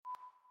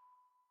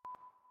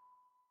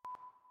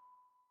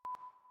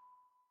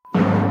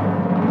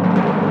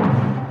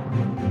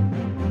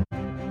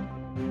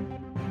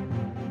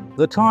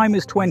The time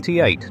is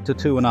 28 to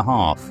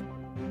 2:30.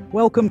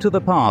 Welcome to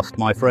the past,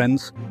 my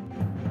friends.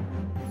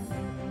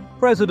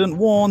 President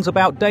warns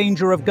about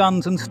danger of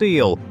guns and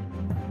steel.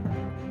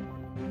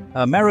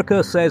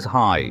 America says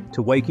hi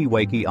to Wakey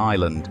Wakey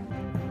Island.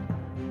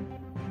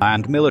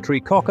 And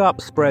military cock-up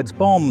spreads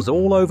bombs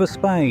all over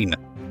Spain.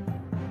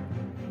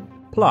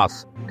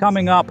 Plus,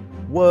 coming up,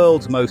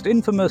 world's most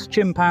infamous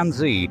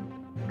chimpanzee,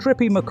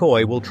 Trippy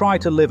McCoy, will try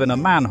to live in a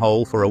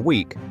manhole for a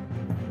week.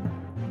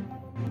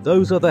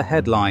 Those are the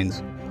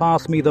headlines.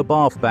 Pass me the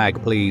bath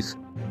bag, please.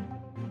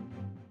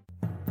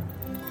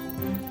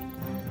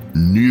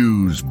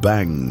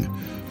 Newsbang,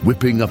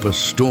 whipping up a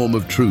storm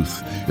of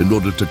truth in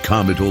order to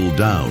calm it all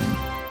down.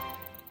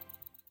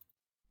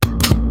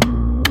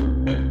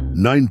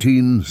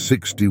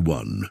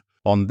 1961.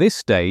 On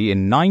this day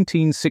in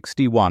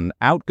 1961,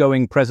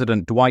 outgoing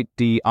President Dwight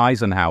D.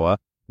 Eisenhower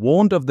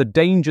warned of the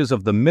dangers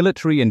of the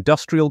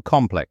military-industrial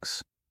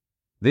complex.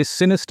 This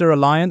sinister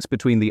alliance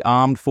between the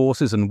armed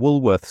forces and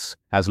Woolworths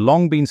has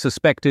long been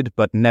suspected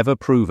but never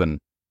proven.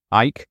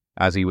 Ike,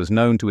 as he was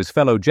known to his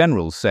fellow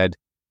generals, said,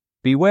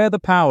 "Beware the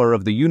power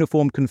of the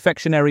uniformed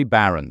confectionery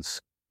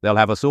barons. They'll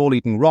have us all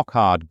eating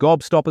rock-hard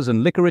gobstoppers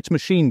and licorice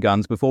machine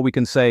guns before we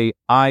can say,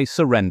 'I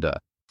surrender.'"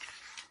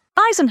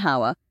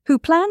 Eisenhower, who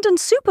planned and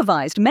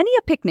supervised many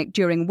a picnic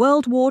during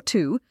World War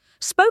II,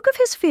 spoke of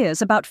his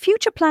fears about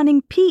future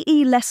planning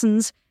PE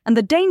lessons and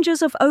the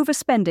dangers of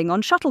overspending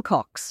on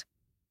shuttlecocks.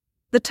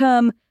 The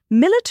term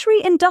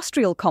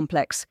military-industrial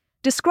complex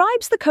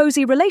describes the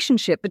cozy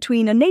relationship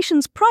between a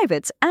nation's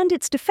privates and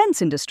its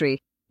defense industry,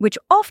 which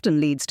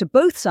often leads to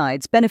both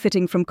sides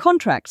benefiting from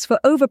contracts for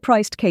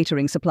overpriced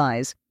catering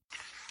supplies.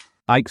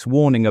 Ike's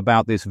warning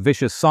about this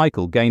vicious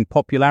cycle gained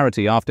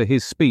popularity after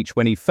his speech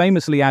when he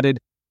famously added,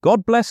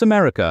 "God bless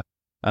America,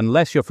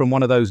 unless you're from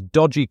one of those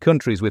dodgy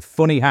countries with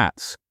funny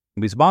hats."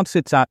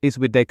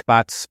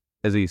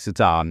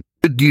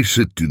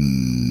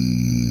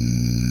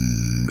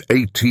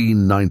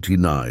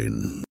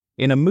 1899.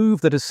 In a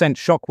move that has sent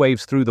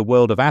shockwaves through the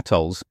world of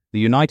atolls,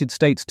 the United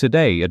States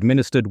today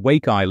administered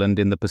Wake Island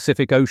in the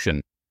Pacific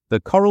Ocean.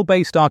 The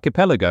coral-based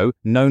archipelago,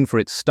 known for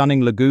its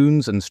stunning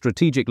lagoons and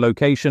strategic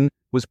location,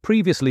 was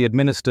previously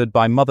administered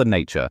by Mother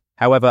Nature.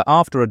 However,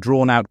 after a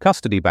drawn-out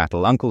custody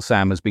battle, Uncle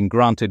Sam has been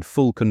granted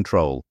full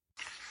control.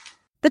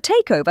 The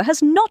takeover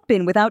has not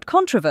been without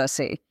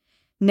controversy.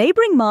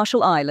 Neighbouring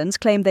Marshall Islands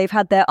claim they've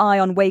had their eye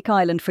on Wake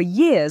Island for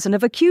years and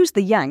have accused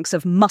the Yanks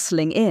of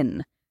muscling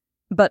in.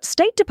 But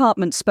State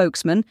Department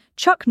spokesman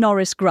Chuck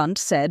Norris Grunt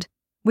said,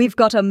 "We've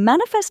got a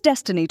manifest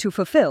destiny to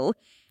fulfill,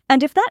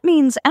 and if that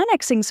means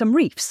annexing some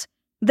reefs,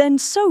 then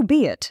so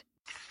be it."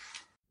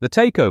 The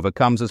takeover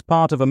comes as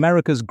part of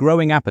America's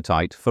growing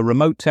appetite for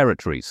remote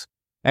territories.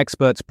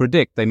 Experts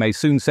predict they may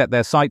soon set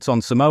their sights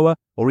on Samoa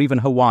or even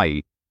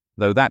Hawaii,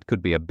 though that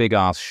could be a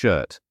big-ass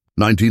shirt.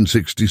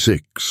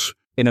 1966.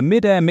 In a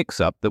mid-air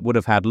mix-up that would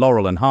have had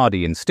Laurel and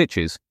Hardy in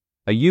stitches,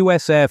 a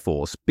U.S. Air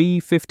Force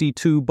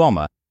B-52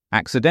 bomber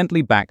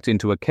accidentally backed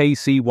into a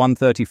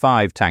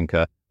KC-135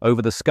 tanker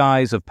over the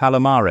skies of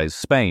Palomares,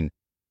 Spain.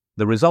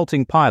 The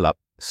resulting pileup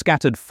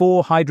scattered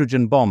 4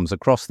 hydrogen bombs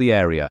across the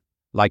area,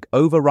 like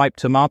overripe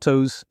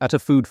tomatoes at a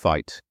food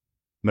fight.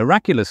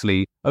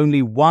 Miraculously,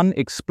 only one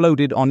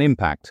exploded on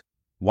impact,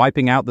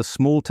 wiping out the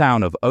small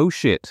town of Oh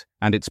Shit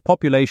and its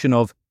population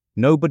of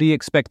Nobody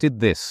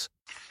Expected This.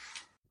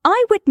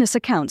 Eyewitness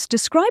accounts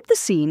describe the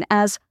scene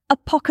as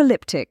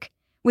apocalyptic,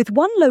 with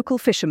one local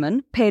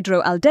fisherman,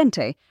 Pedro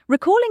Aldente,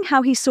 recalling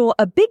how he saw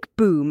a big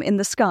boom in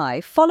the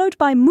sky followed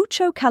by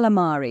mucho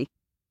calamari.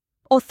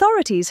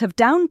 Authorities have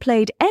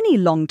downplayed any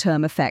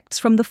long-term effects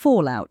from the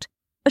fallout,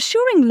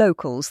 assuring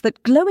locals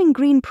that glowing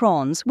green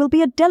prawns will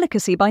be a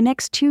delicacy by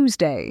next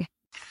Tuesday.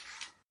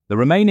 The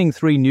remaining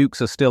 3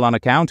 nukes are still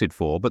unaccounted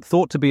for, but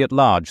thought to be at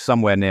large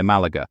somewhere near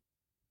Malaga.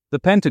 The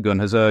Pentagon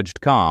has urged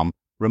calm,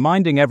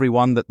 reminding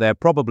everyone that they're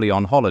probably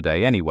on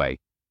holiday anyway.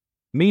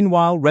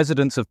 Meanwhile,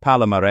 residents of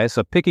Palomares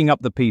are picking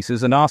up the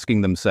pieces and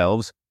asking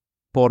themselves,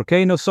 ¿Por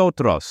qué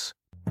nosotros?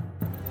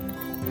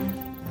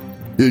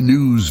 A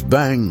news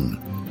bang.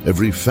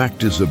 Every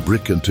fact is a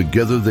brick and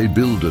together they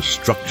build a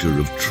structure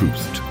of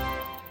truth.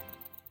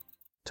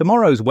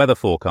 Tomorrow's weather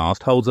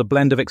forecast holds a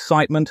blend of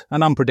excitement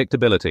and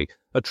unpredictability,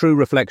 a true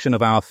reflection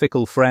of our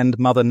fickle friend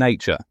Mother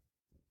Nature.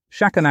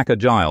 Shakanaka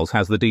Giles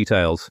has the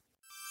details.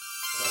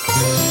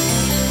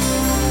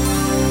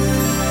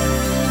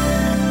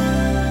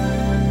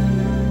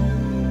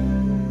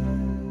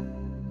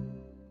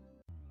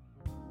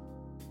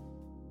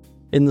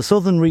 In the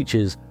southern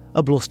reaches,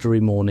 a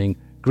blustery morning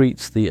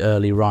greets the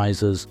early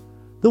risers.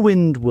 The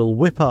wind will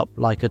whip up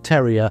like a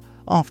terrier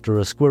after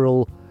a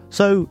squirrel,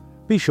 so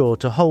be sure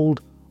to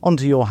hold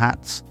onto your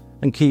hats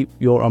and keep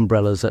your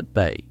umbrellas at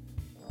bay.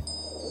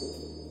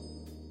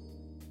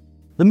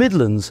 The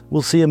Midlands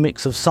will see a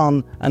mix of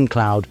sun and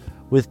cloud,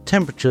 with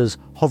temperatures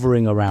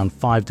hovering around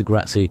 5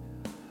 degrees,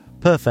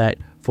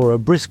 perfect for a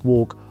brisk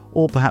walk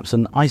or perhaps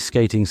an ice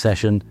skating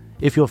session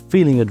if you're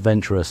feeling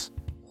adventurous.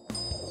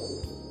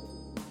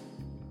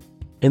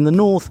 In the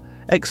north,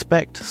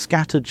 expect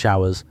scattered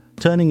showers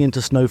turning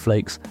into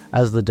snowflakes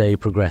as the day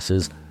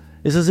progresses.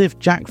 It's as if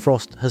Jack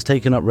Frost has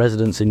taken up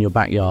residence in your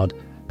backyard,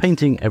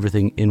 painting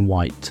everything in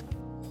white.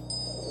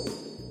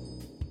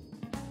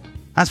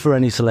 As for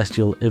any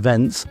celestial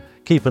events,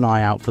 keep an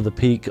eye out for the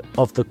peak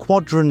of the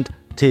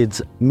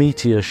Quadrantids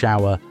meteor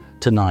shower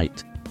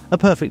tonight. A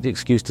perfect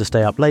excuse to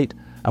stay up late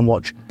and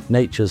watch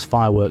nature's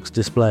fireworks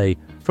display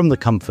from the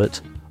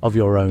comfort of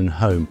your own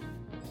home.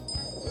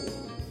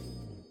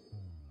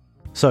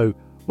 So,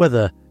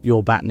 whether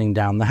you're battening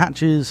down the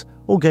hatches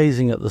or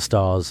gazing at the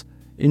stars,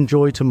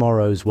 enjoy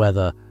tomorrow's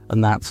weather,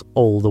 and that's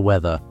all the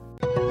weather.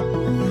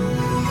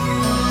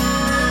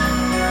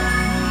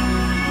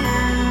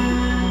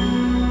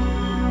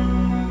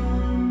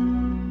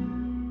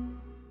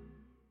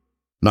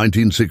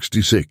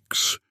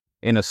 (1966).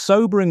 In a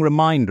sobering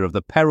reminder of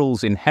the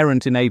perils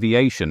inherent in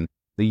aviation,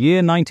 the year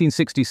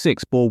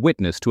 1966 bore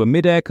witness to a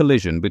mid-air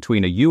collision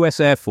between a US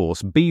Air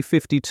Force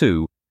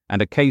B-52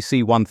 and a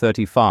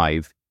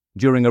KC-135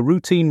 during a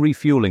routine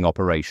refueling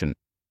operation.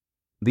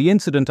 The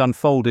incident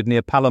unfolded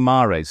near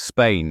Palomares,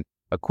 Spain,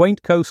 a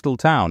quaint coastal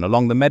town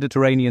along the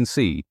Mediterranean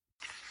Sea.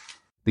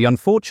 The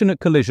unfortunate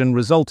collision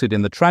resulted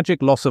in the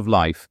tragic loss of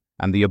life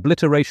and the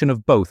obliteration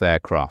of both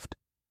aircraft.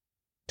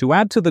 To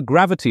add to the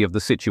gravity of the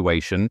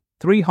situation,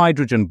 3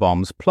 hydrogen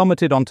bombs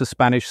plummeted onto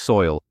Spanish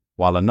soil,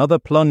 while another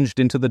plunged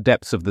into the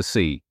depths of the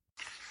sea.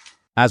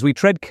 As we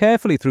tread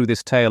carefully through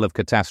this tale of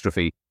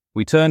catastrophe,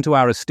 we turn to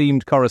our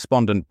esteemed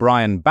correspondent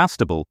Brian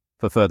Bastable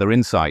for further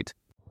insight.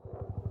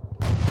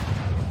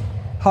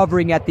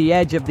 Hovering at the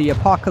edge of the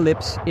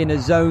apocalypse, in a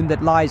zone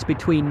that lies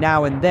between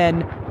now and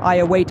then, I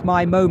await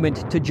my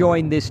moment to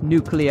join this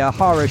nuclear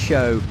horror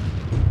show.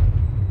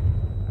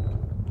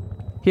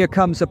 Here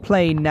comes a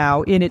plane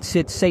now. In it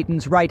sits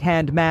Satan's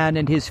right-hand man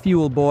and his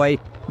fuel boy,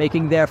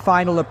 making their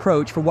final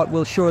approach for what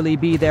will surely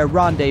be their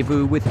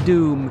rendezvous with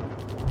doom.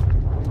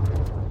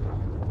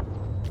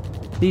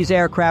 These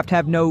aircraft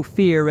have no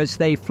fear as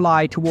they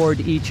fly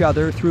toward each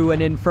other through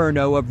an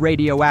inferno of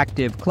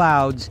radioactive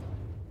clouds.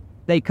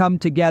 They come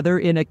together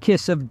in a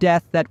kiss of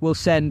death that will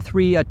send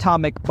 3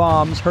 atomic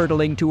bombs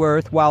hurtling to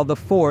Earth while the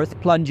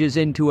 4th plunges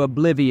into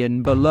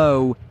oblivion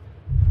below.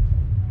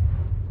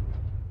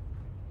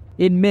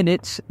 In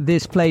minutes,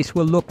 this place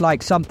will look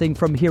like something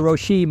from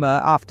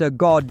Hiroshima after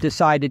God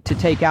decided to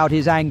take out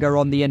his anger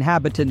on the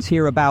inhabitants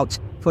hereabouts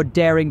for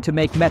daring to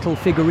make metal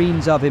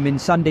figurines of him in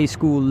Sunday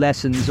school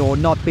lessons, or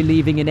not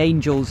believing in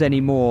angels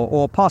anymore,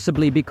 or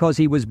possibly because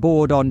he was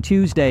bored on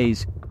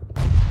Tuesdays.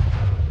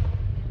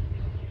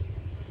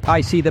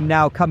 I see them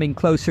now coming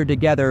closer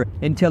together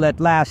until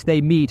at last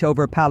they meet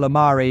over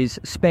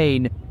Palomares,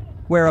 Spain,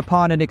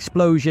 whereupon an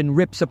explosion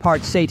rips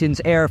apart Satan's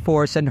Air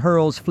Force and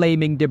hurls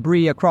flaming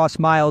debris across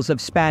miles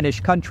of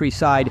Spanish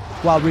countryside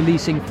while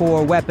releasing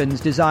 4 weapons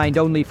designed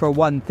only for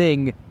one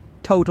thing: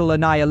 total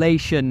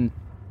annihilation.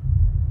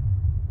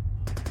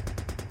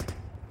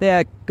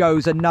 There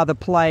goes another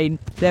plane.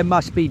 There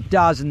must be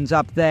dozens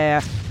up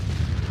there,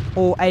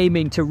 all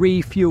aiming to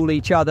refuel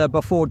each other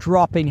before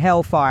dropping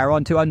hellfire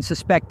onto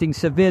unsuspecting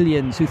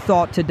civilians who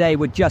thought today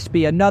would just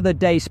be another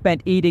day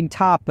spent eating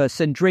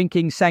tapas and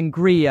drinking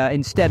sangria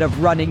instead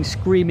of running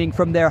screaming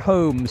from their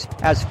homes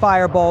as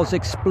fireballs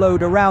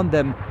explode around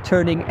them,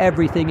 turning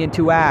everything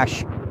into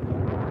ash.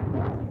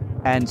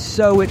 And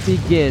so it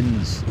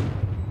begins.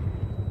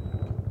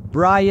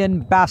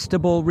 Brian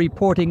Bastable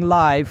reporting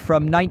live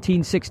from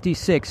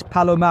 1966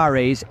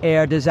 Palomares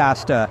air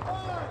disaster.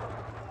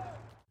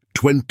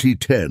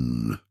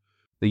 2010.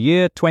 The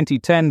year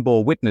 2010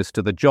 bore witness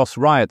to the Joss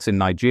Riots in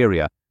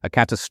Nigeria, a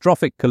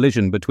catastrophic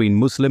collision between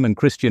Muslim and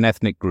Christian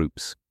ethnic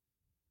groups.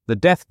 The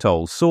death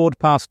toll soared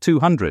past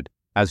 200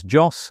 as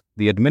Joss,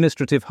 the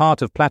administrative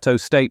heart of Plateau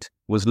State,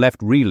 was left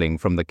reeling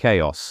from the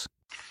chaos.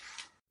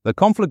 The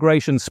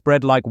conflagration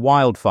spread like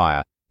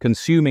wildfire,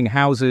 consuming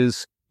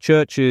houses,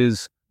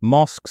 churches,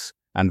 mosques,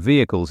 and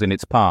vehicles in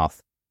its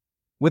path.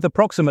 With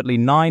approximately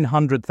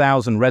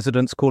 900,000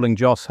 residents calling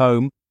Joss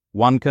home,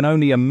 one can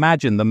only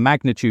imagine the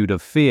magnitude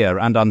of fear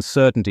and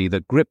uncertainty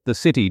that gripped the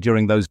city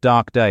during those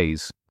dark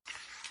days.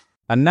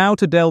 And now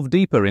to delve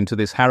deeper into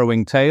this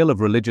harrowing tale of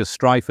religious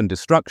strife and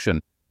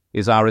destruction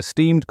is our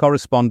esteemed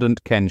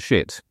correspondent Ken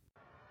Schitt.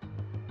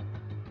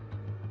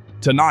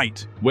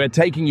 Tonight, we're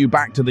taking you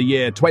back to the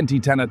year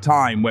 2010, a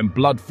time when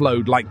blood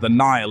flowed like the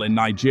Nile in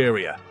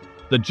Nigeria.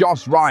 The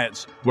Joss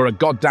Riots were a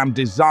goddamn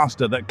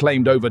disaster that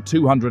claimed over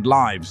 200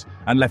 lives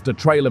and left a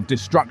trail of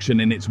destruction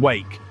in its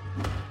wake.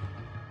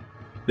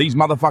 These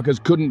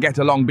motherfuckers couldn't get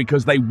along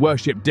because they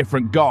worship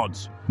different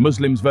gods.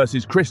 Muslims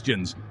versus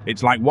Christians.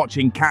 It's like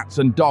watching cats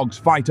and dogs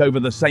fight over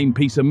the same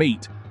piece of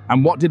meat.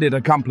 And what did it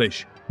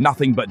accomplish?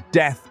 Nothing but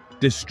death,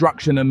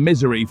 destruction and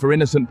misery for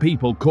innocent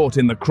people caught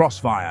in the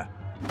crossfire.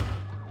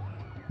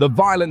 The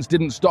violence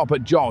didn't stop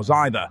at Joss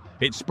either.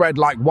 It spread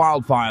like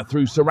wildfire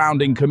through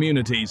surrounding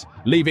communities,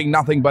 leaving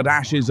nothing but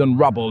ashes and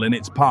rubble in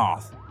its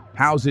path.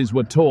 Houses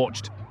were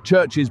torched,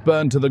 churches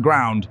burned to the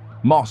ground,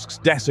 mosques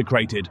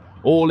desecrated,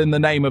 all in the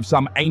name of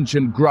some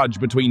ancient grudge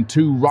between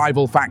 2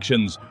 rival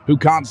factions who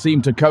can't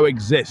seem to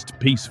coexist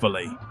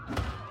peacefully.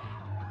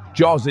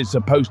 Joss is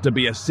supposed to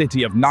be a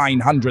city of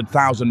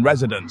 900,000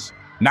 residents.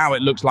 Now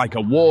it looks like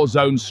a war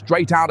zone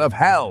straight out of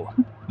hell.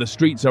 The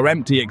streets are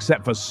empty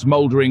except for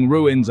smoldering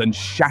ruins and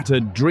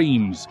shattered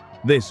dreams.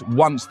 This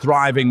once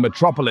thriving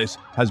metropolis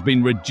has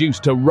been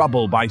reduced to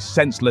rubble by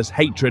senseless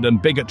hatred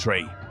and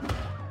bigotry.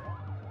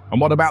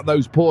 And what about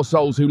those poor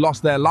souls who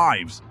lost their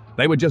lives?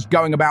 They were just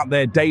going about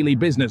their daily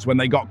business when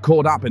they got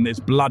caught up in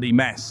this bloody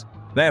mess.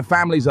 Their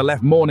families are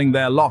left mourning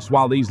their loss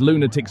while these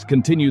lunatics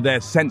continue their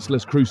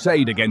senseless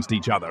crusade against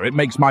each other. It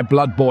makes my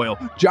blood boil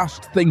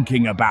just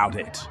thinking about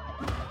it.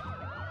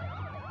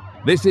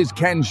 This is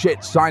Ken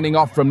Shit signing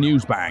off from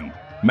Newsbang.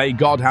 May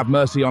God have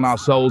mercy on our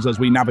souls as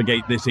we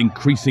navigate this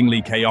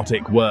increasingly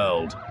chaotic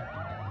world.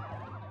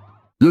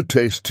 Le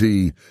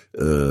Tasty,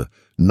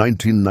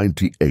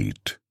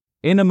 1998.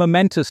 In a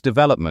momentous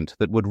development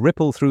that would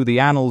ripple through the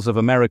annals of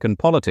American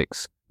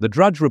politics, the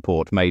Drudge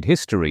Report made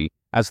history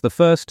as the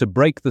first to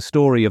break the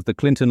story of the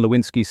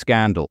Clinton-Lewinsky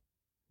scandal,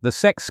 the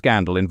sex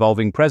scandal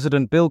involving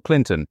President Bill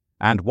Clinton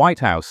and White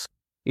House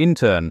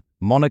intern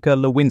Monica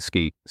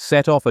Lewinsky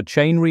set off a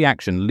chain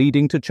reaction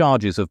leading to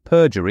charges of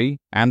perjury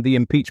and the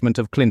impeachment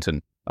of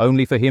Clinton,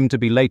 only for him to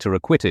be later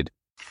acquitted.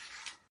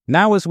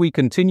 Now, as we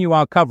continue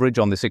our coverage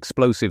on this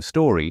explosive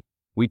story,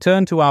 we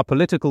turn to our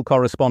political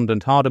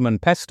correspondent Hardiman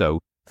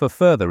Pesto for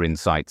further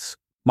insights.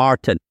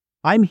 Martin,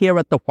 I'm here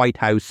at the White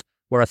House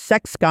where a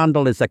sex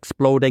scandal is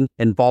exploding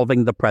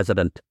involving the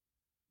president.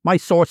 My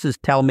sources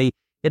tell me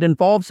it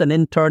involves an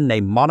intern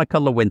named Monica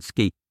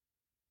Lewinsky.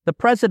 The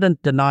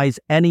president denies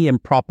any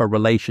improper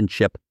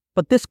relationship,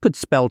 but this could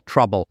spell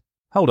trouble.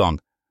 Hold on.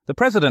 The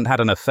president had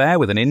an affair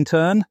with an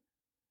intern?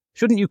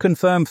 Shouldn't you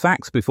confirm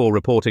facts before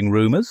reporting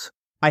rumors?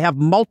 I have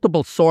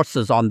multiple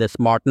sources on this,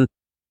 Martin.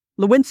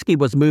 Lewinsky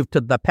was moved to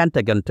the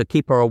Pentagon to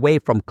keep her away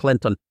from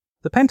Clinton.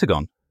 The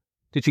Pentagon?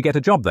 Did she get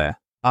a job there?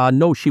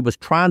 No, she was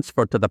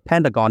transferred to the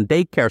Pentagon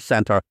Daycare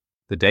Center.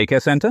 The daycare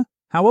center?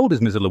 How old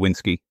is Ms.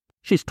 Lewinsky?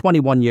 She's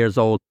 21 years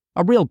old,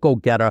 a real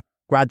go-getter,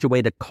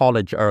 graduated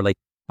college early.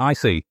 I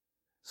see.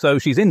 So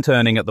she's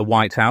interning at the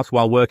White House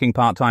while working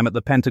part-time at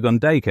the Pentagon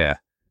daycare.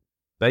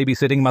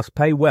 Babysitting must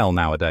pay well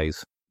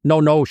nowadays.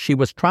 No, she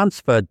was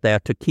transferred there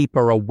to keep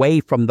her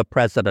away from the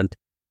president.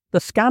 The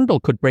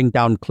scandal could bring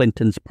down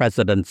Clinton's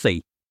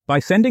presidency. By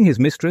sending his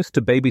mistress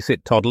to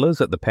babysit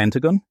toddlers at the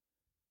Pentagon?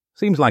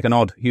 Seems like an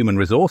odd human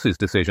resources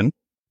decision.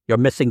 You're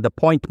missing the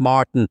point,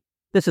 Martin.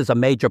 This is a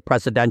major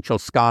presidential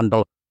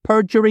scandal.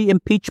 Perjury,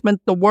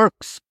 impeachment, the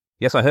works.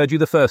 Yes, I heard you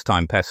the first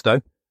time, Pesto.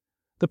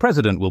 The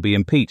president will be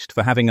impeached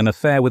for having an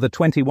affair with a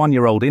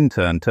 21-year-old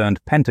intern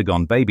turned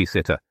Pentagon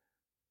babysitter.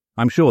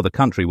 I'm sure the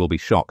country will be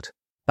shocked.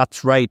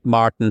 That's right,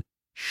 Martin.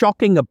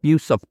 Shocking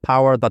abuse of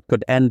power that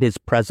could end his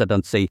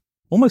presidency.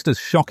 Almost as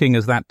shocking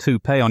as that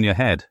toupee on your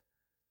head.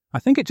 I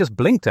think it just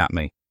blinked at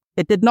me.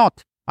 It did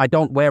not. I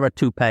don't wear a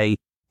toupee.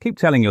 Keep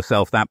telling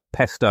yourself that,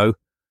 Pesto.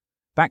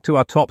 Back to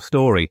our top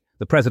story,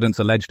 the president's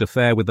alleged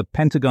affair with the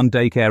Pentagon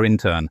daycare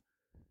intern.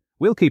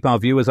 We'll keep our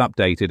viewers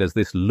updated as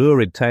this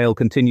lurid tale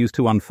continues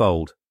to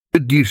unfold.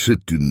 Edict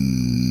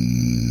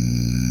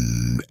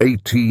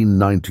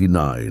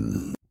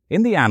 1899.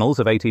 In the annals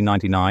of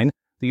 1899,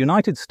 the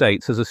United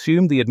States has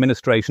assumed the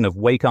administration of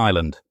Wake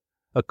Island,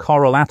 a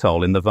coral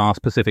atoll in the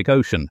vast Pacific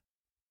Ocean.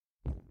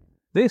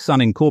 This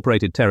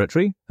unincorporated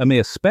territory, a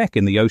mere speck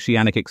in the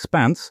oceanic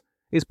expanse,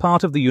 is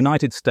part of the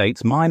United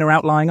States' minor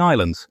outlying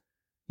islands.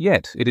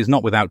 Yet it is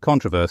not without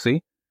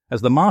controversy,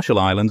 as the Marshall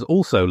Islands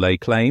also lay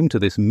claim to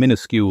this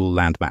minuscule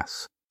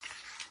landmass.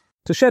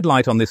 To shed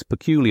light on this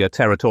peculiar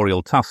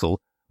territorial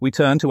tussle, we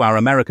turn to our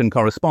American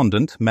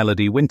correspondent,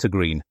 Melody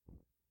Wintergreen.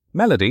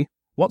 Melody,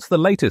 what's the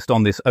latest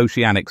on this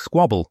oceanic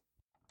squabble?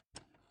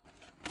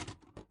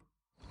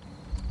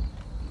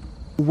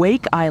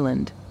 Wake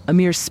Island, a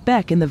mere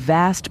speck in the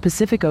vast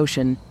Pacific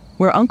Ocean,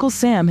 where Uncle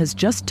Sam has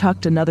just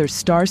tucked another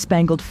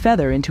star-spangled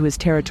feather into his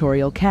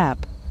territorial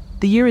cap.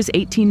 The year is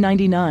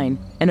 1899,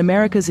 and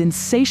America's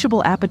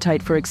insatiable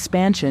appetite for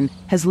expansion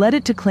has led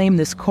it to claim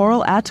this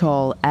coral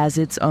atoll as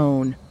its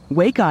own.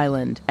 Wake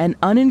Island, an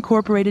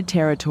unincorporated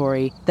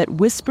territory that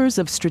whispers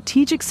of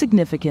strategic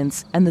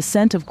significance and the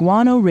scent of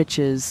guano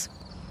riches.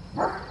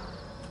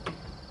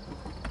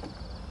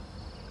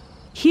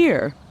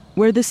 Here,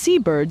 where the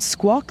seabirds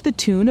squawk the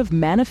tune of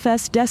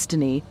manifest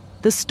destiny,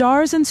 the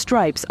stars and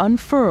stripes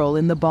unfurl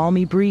in the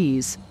balmy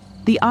breeze.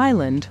 The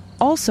island,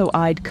 also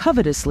eyed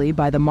covetously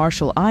by the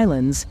Marshall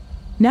Islands,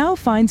 now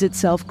finds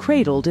itself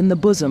cradled in the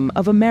bosom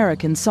of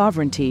American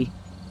sovereignty.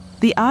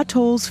 The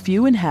atoll's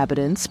few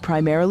inhabitants,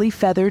 primarily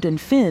feathered and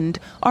finned,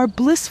 are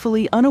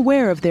blissfully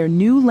unaware of their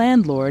new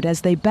landlord as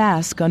they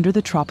bask under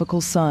the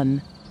tropical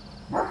sun.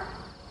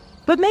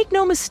 But make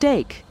no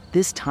mistake,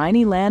 this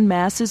tiny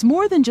landmass is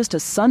more than just a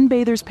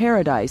sunbather's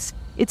paradise.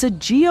 It's a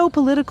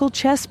geopolitical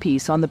chess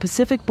piece on the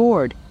Pacific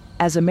board.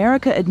 As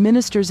America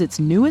administers its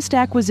newest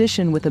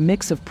acquisition with a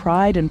mix of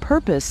pride and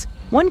purpose,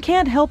 one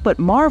can't help but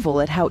marvel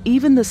at how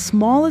even the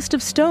smallest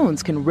of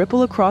stones can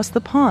ripple across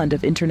the pond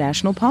of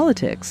international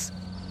politics.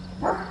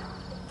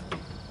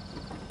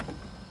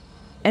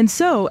 And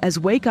so, as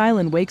Wake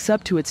Island wakes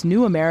up to its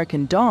new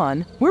American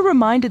dawn, we're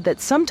reminded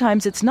that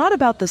sometimes it's not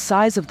about the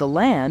size of the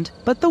land,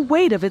 but the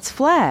weight of its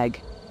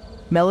flag.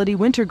 Melody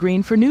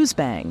Wintergreen for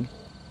Newsbang.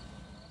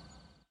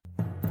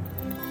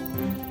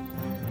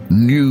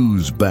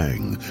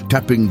 Newsbang,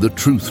 tapping the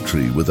truth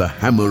tree with a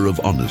hammer of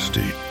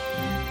honesty.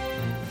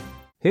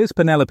 Here's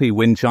Penelope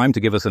Windchime to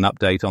give us an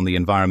update on the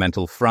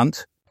environmental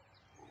front.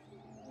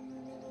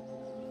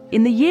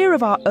 In the year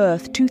of our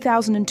Earth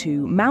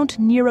 2002, Mount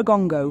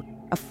Nyiragongo,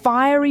 a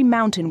fiery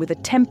mountain with a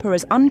temper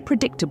as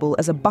unpredictable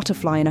as a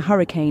butterfly in a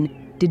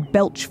hurricane, did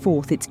belch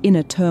forth its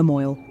inner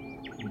turmoil.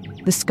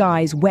 The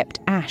skies wept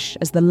ash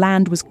as the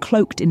land was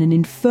cloaked in an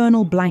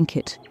infernal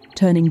blanket,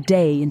 turning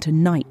day into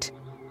night.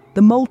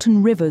 The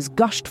molten rivers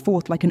gushed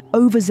forth like an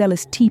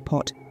overzealous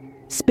teapot,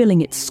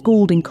 spilling its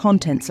scalding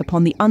contents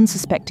upon the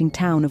unsuspecting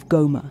town of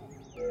Goma.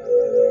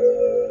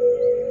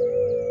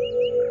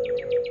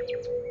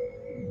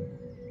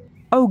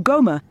 Oh,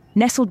 Goma,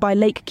 nestled by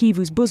Lake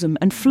Kivu's bosom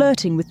and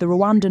flirting with the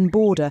Rwandan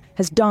border,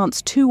 has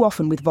danced too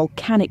often with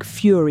volcanic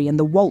fury and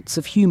the waltz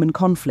of human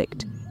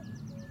conflict.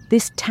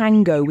 This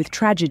tango with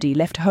tragedy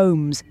left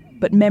homes,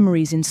 but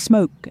memories in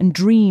smoke and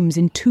dreams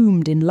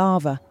entombed in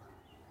lava.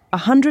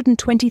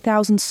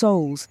 120,000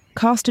 souls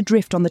cast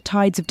adrift on the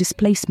tides of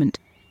displacement,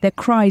 their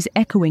cries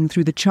echoing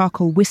through the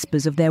charcoal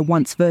whispers of their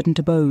once verdant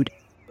abode.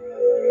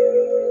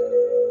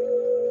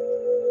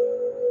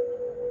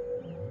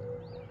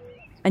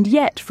 And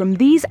yet, from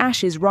these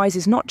ashes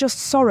rises not just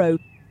sorrow,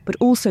 but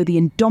also the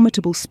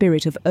indomitable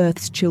spirit of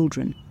Earth's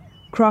children,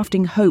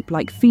 crafting hope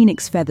like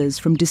phoenix feathers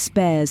from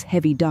despair's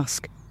heavy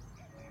dusk.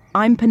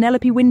 I'm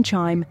Penelope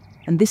Windchime,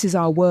 and this is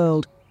our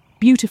world,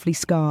 beautifully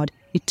scarred,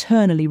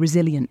 eternally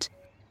resilient.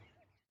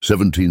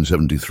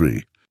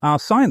 1773. Our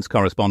science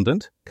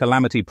correspondent,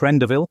 Calamity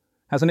Prendeville,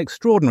 has an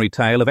extraordinary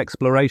tale of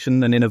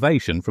exploration and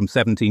innovation from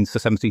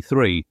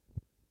 1773.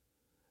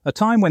 A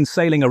time when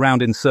sailing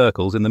around in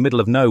circles in the middle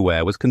of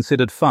nowhere was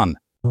considered fun.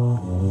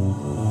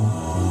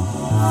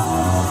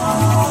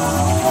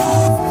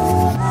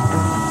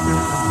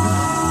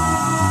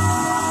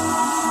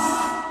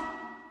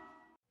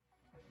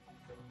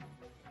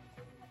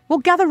 Well,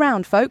 gather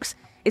round, folks.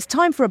 It's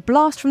time for a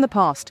blast from the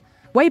past.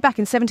 Way back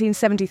in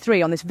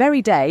 1773, on this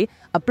very day,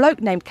 a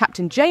bloke named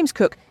Captain James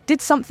Cook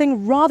did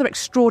something rather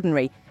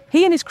extraordinary.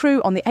 He and his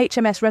crew on the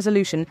HMS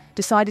Resolution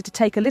decided to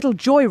take a little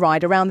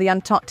joyride around the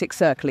Antarctic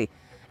Circle.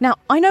 Now,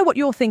 I know what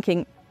you're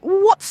thinking.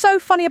 What's so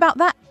funny about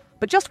that?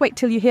 But just wait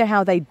till you hear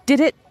how they did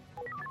it.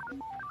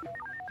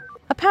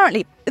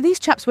 Apparently, these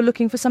chaps were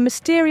looking for some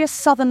mysterious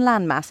southern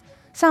landmass.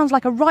 Sounds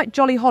like a right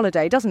jolly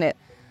holiday, doesn't it?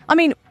 I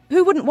mean,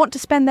 who wouldn't want to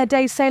spend their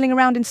days sailing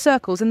around in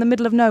circles in the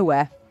middle of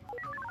nowhere?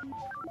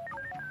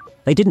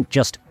 They didn't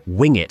just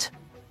wing it.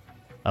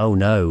 Oh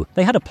no,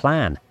 they had a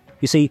plan.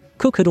 You see,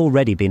 Cook had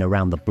already been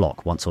around the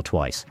block once or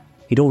twice.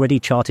 He'd already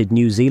charted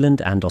New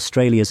Zealand and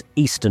Australia's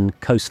eastern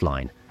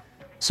coastline.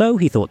 So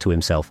he thought to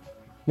himself,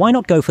 why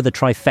not go for the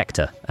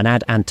trifecta and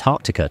add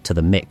Antarctica to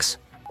the mix?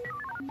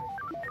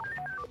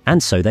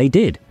 And so they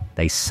did.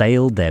 They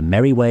sailed their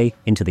merry way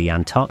into the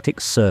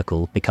Antarctic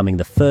Circle, becoming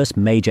the first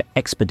major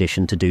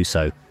expedition to do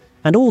so.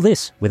 And all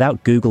this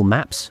without Google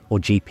Maps or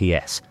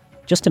GPS.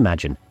 Just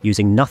imagine,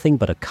 using nothing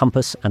but a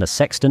compass and a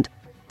sextant,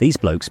 these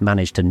blokes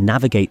managed to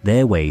navigate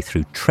their way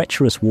through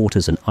treacherous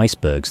waters and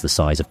icebergs the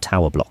size of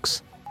tower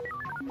blocks.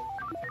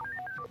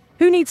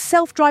 Who needs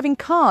self-driving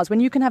cars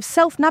when you can have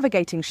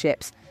self-navigating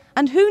ships?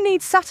 And who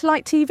needs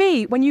satellite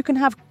TV when you can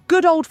have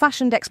good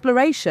old-fashioned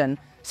exploration?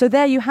 So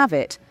there you have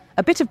it,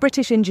 a bit of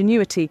British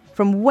ingenuity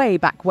from way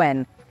back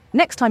when.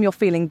 Next time you're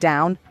feeling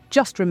down,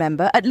 just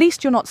remember, at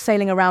least you're not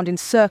sailing around in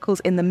circles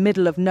in the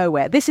middle of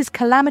nowhere. This is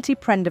Calamity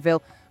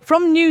Prendeville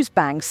from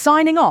Newsbang,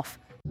 signing off.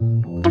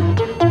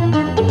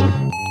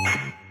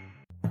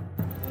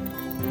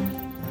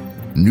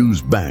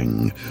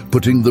 Newsbang,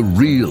 putting the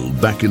real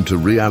back into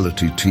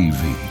reality TV.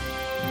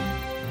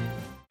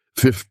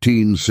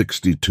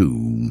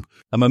 1562.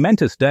 A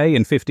momentous day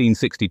in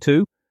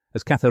 1562,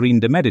 as Catherine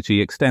de'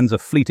 Medici extends a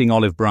fleeting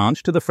olive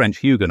branch to the French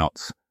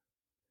Huguenots.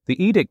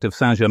 The Edict of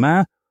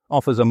Saint-Germain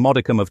offers a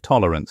modicum of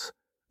tolerance,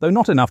 though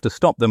not enough to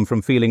stop them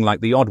from feeling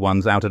like the odd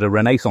ones out at a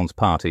Renaissance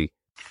party.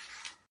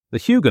 The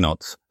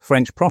Huguenots,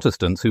 French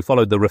Protestants who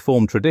followed the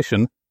Reformed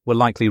tradition, were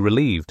likely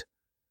relieved.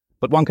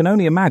 But one can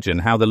only imagine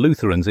how the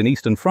Lutherans in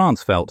eastern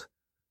France felt,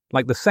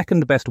 like the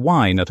second-best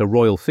wine at a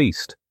royal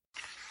feast.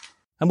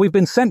 And we've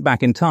been sent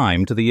back in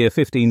time to the year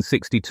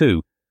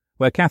 1562,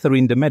 where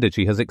Catherine de'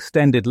 Medici has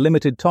extended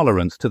limited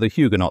tolerance to the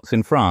Huguenots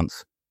in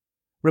France.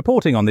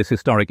 Reporting on this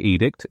historic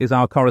edict is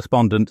our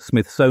correspondent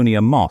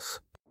Smithsonian Moss.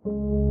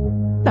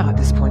 Now at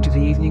this point of the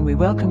evening, we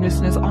welcome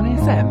listeners on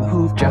FM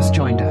who've just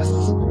joined us.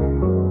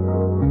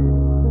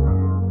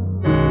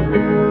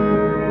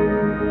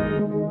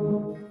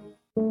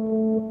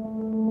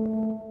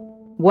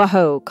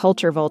 Whoa,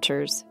 culture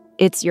vultures.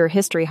 It's your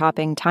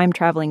history-hopping,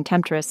 time-traveling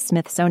temptress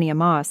Smithsonian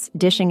Moss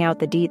dishing out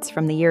the deets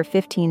from the year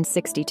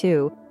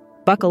 1562.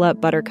 Buckle up,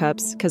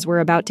 buttercups, because we're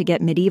about to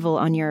get medieval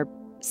on your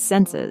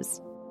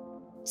senses.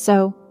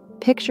 So,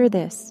 picture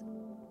this.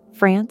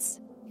 France,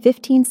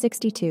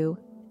 1562,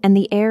 and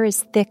the air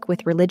is thick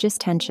with religious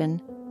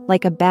tension,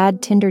 like a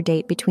bad Tinder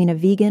date between a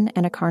vegan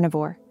and a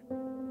carnivore.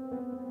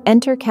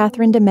 Enter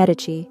Catherine de'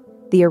 Medici,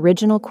 the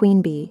original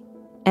queen bee,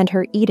 and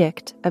her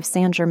Edict of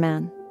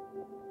Saint-Germain.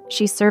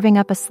 She's serving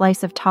up a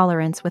slice of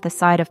tolerance with a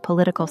side of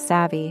political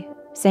savvy,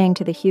 saying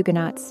to the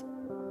Huguenots,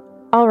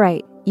 "All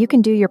right, you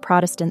can do your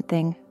Protestant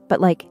thing, but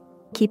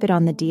keep it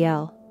on the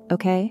DL,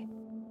 okay?"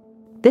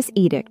 This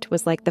edict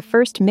was like the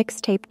first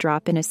mixtape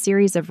drop in a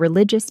series of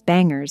religious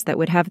bangers that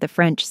would have the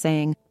French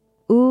saying,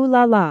 "Ooh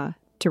la la,"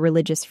 to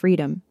religious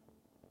freedom.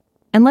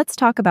 And let's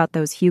talk about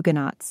those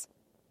Huguenots,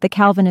 the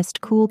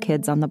Calvinist cool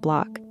kids on the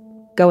block,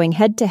 going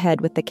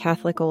head-to-head with the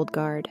Catholic Old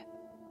Guard.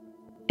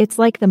 It's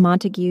like the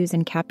Montagues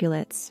and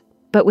Capulets,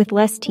 but with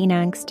less teen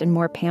angst and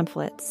more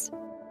pamphlets.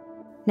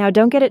 Now,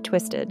 don't get it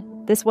twisted.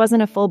 This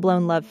wasn't a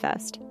full-blown love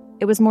fest.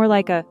 It was more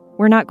like a,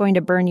 we're not going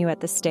to burn you at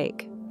the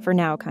stake, for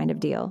now kind of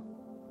deal.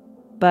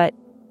 But,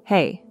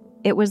 hey,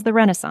 it was the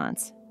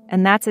Renaissance,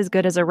 and that's as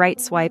good as a right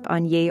swipe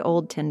on yay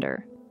old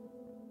Tinder.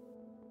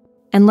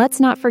 And let's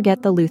not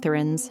forget the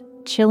Lutherans,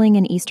 chilling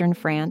in eastern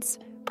France,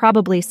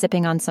 probably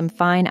sipping on some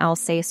fine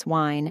Alsace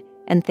wine,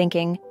 and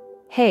thinking,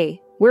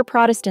 hey, we're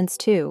Protestants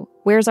too,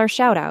 where's our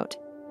shout-out?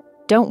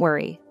 Don't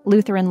worry,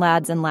 Lutheran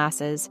lads and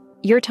lasses,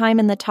 your time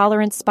in the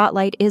tolerance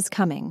spotlight is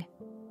coming.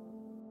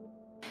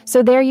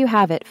 So there you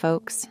have it,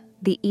 folks,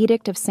 the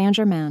Edict of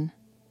Saint-Germain.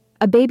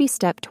 A baby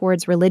step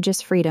towards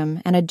religious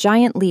freedom and a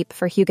giant leap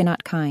for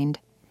Huguenot kind.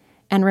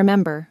 And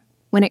remember,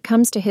 when it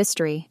comes to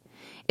history,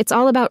 it's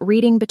all about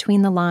reading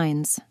between the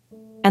lines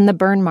and the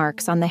burn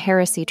marks on the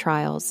heresy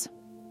trials.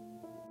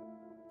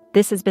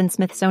 This has been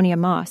Smithsonian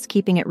Moss,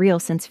 keeping it real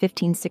since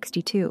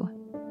 1562.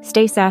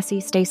 Stay sassy,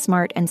 stay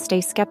smart, and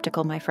stay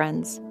skeptical, my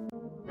friends.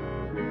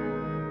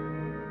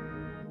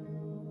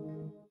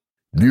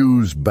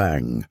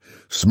 Newsbang,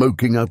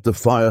 smoking out the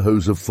fire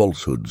hose of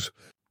falsehoods.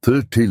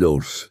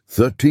 Tertilos,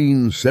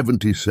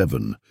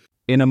 1377.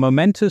 In a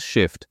momentous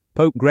shift,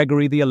 Pope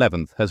Gregory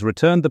XI has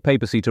returned the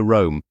papacy to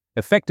Rome,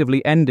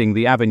 effectively ending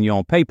the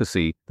Avignon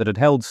papacy that had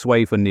held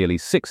sway for nearly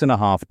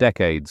 6.5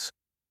 decades.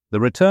 The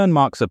return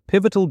marks a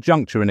pivotal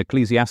juncture in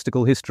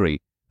ecclesiastical history,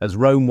 as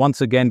Rome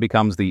once again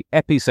becomes the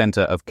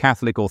epicenter of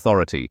Catholic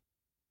authority.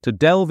 To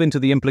delve into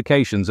the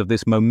implications of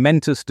this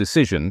momentous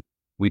decision,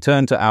 we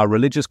turn to our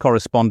religious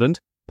correspondent,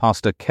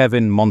 Pastor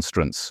Kevin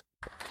Monstrance.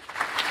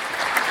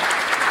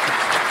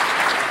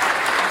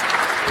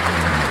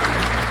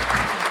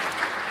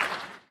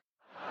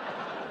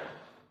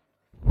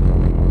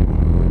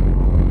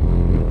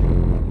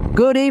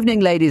 Good evening,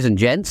 ladies and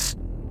gents.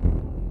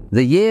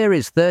 The year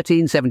is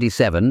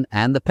 1377,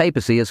 and the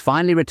papacy has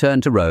finally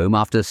returned to Rome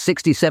after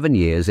 67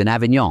 years in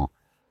Avignon.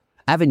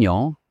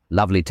 Avignon,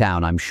 lovely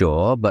town, I'm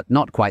sure, but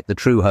not quite the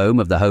true home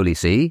of the Holy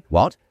See.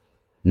 What?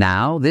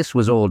 Now, this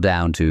was all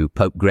down to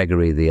Pope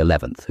Gregory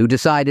XI, who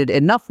decided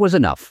enough was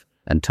enough,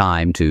 and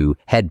time to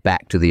head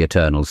back to the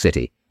Eternal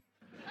City.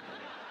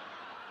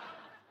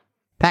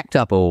 Packed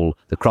up all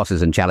the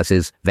crosses and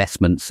chalices,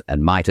 vestments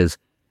and mitres,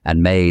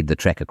 and made the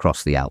trek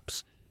across the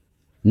Alps.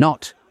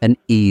 Not an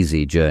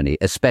easy journey,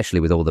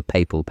 especially with all the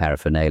papal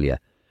paraphernalia.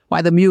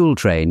 Why, the mule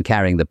train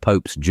carrying the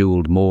Pope's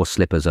jewelled Moor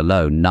slippers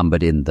alone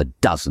numbered in the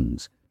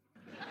dozens.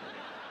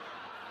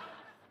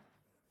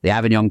 The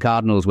Avignon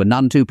cardinals were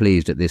none too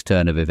pleased at this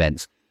turn of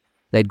events.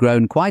 They'd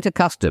grown quite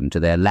accustomed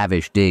to their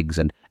lavish digs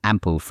and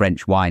ample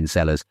French wine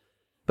cellars.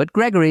 But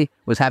Gregory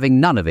was having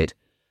none of it.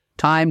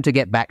 Time to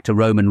get back to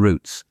Roman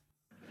roots.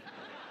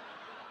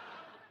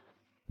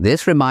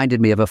 This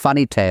reminded me of a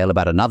funny tale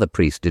about another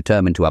priest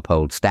determined to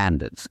uphold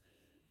standards.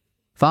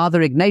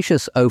 Father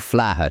Ignatius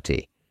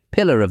O'Flaherty,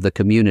 pillar of the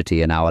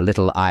community in our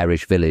little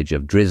Irish village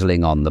of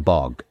Drizzling on the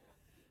Bog.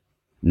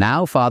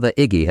 Now Father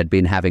Iggy had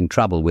been having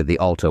trouble with the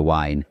altar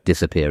wine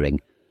disappearing.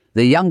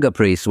 The younger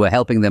priests were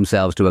helping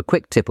themselves to a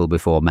quick tipple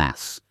before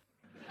Mass.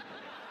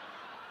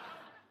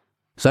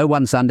 So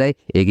one Sunday,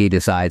 Iggy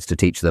decides to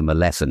teach them a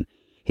lesson.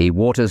 He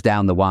waters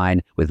down the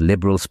wine with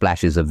liberal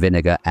splashes of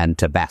vinegar and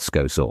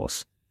Tabasco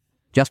sauce.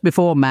 Just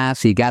before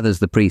Mass, he gathers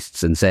the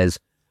priests and says,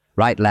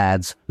 "Right,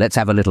 lads, let's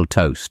have a little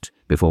toast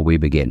before we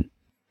begin."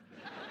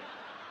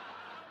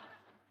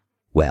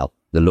 Well,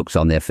 the looks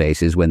on their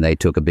faces when they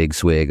took a big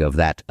swig of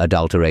that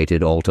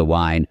adulterated altar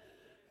wine.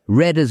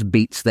 Red as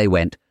beets they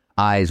went,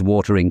 eyes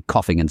watering,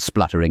 coughing and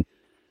spluttering.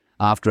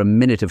 After a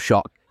minute of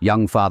shock,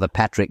 young Father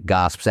Patrick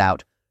gasps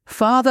out,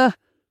 "Father,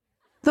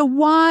 the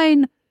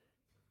wine!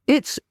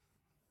 It's...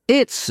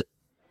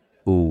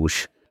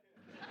 Oosh."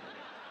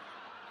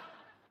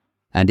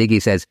 And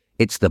Iggy says,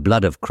 "It's the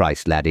blood of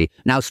Christ, laddie.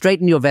 Now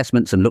straighten your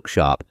vestments and look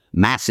sharp.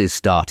 Mass is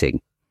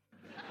starting."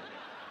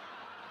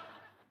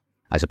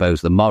 I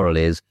suppose the moral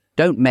is,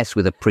 don't mess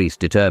with a priest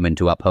determined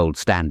to uphold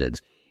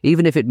standards,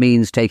 even if it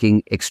means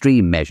taking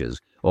extreme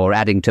measures or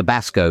adding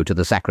Tabasco to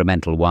the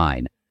sacramental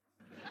wine.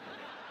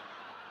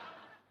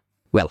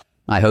 Well,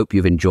 I hope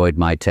you've enjoyed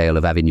my tale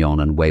of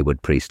Avignon and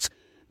wayward priests.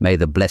 May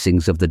the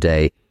blessings of the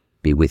day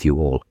be with you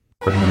all.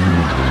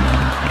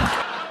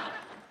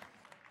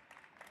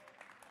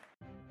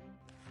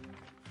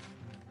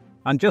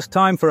 And just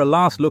time for a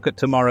last look at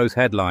tomorrow's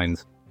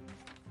headlines.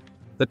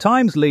 The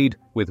Times lead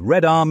with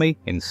Red Army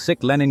in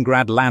sick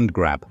Leningrad land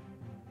grab.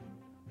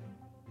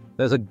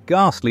 There's a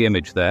ghastly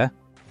image there.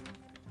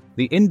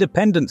 The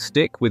Independent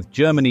stick with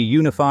Germany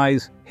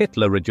unifies,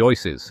 Hitler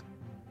rejoices.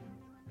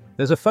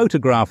 There's a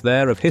photograph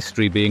there of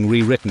history being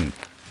rewritten.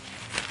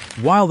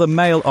 While the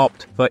Mail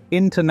opt for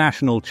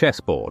International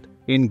Chessboard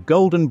in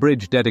Golden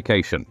Bridge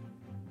dedication.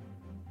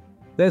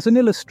 There's an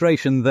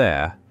illustration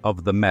there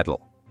of the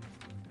medal.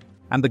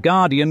 And The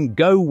Guardian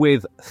go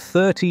with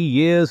 30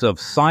 years of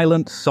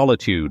silent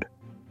solitude.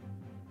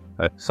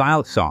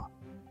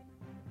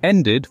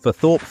 Ended for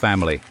Thorpe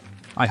family.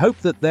 I hope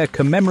that their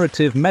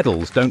commemorative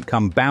medals don't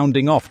come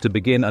bounding off to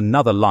begin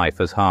another life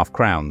as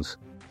half-crowns.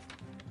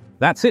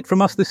 That's it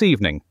from us this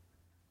evening.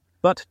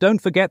 But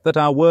don't forget that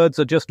our words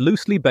are just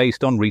loosely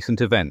based on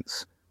recent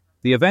events.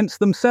 The events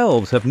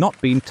themselves have not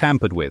been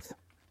tampered with.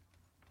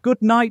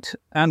 Good night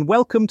and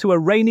welcome to a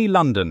rainy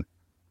London,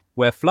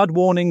 where flood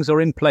warnings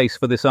are in place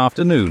for this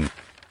afternoon,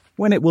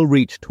 when it will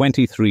reach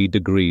 23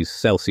 degrees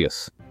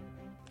Celsius.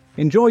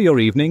 Enjoy your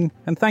evening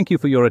and thank you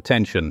for your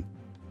attention.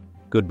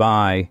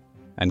 Goodbye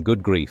and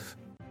good grief.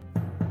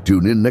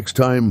 Tune in next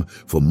time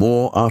for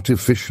more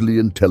artificially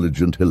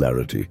intelligent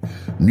hilarity.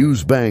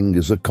 Newsbang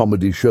is a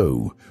comedy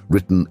show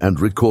written and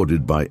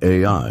recorded by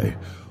AI.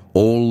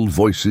 All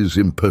voices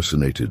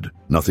impersonated.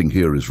 Nothing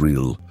here is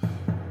real.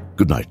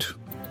 Good night.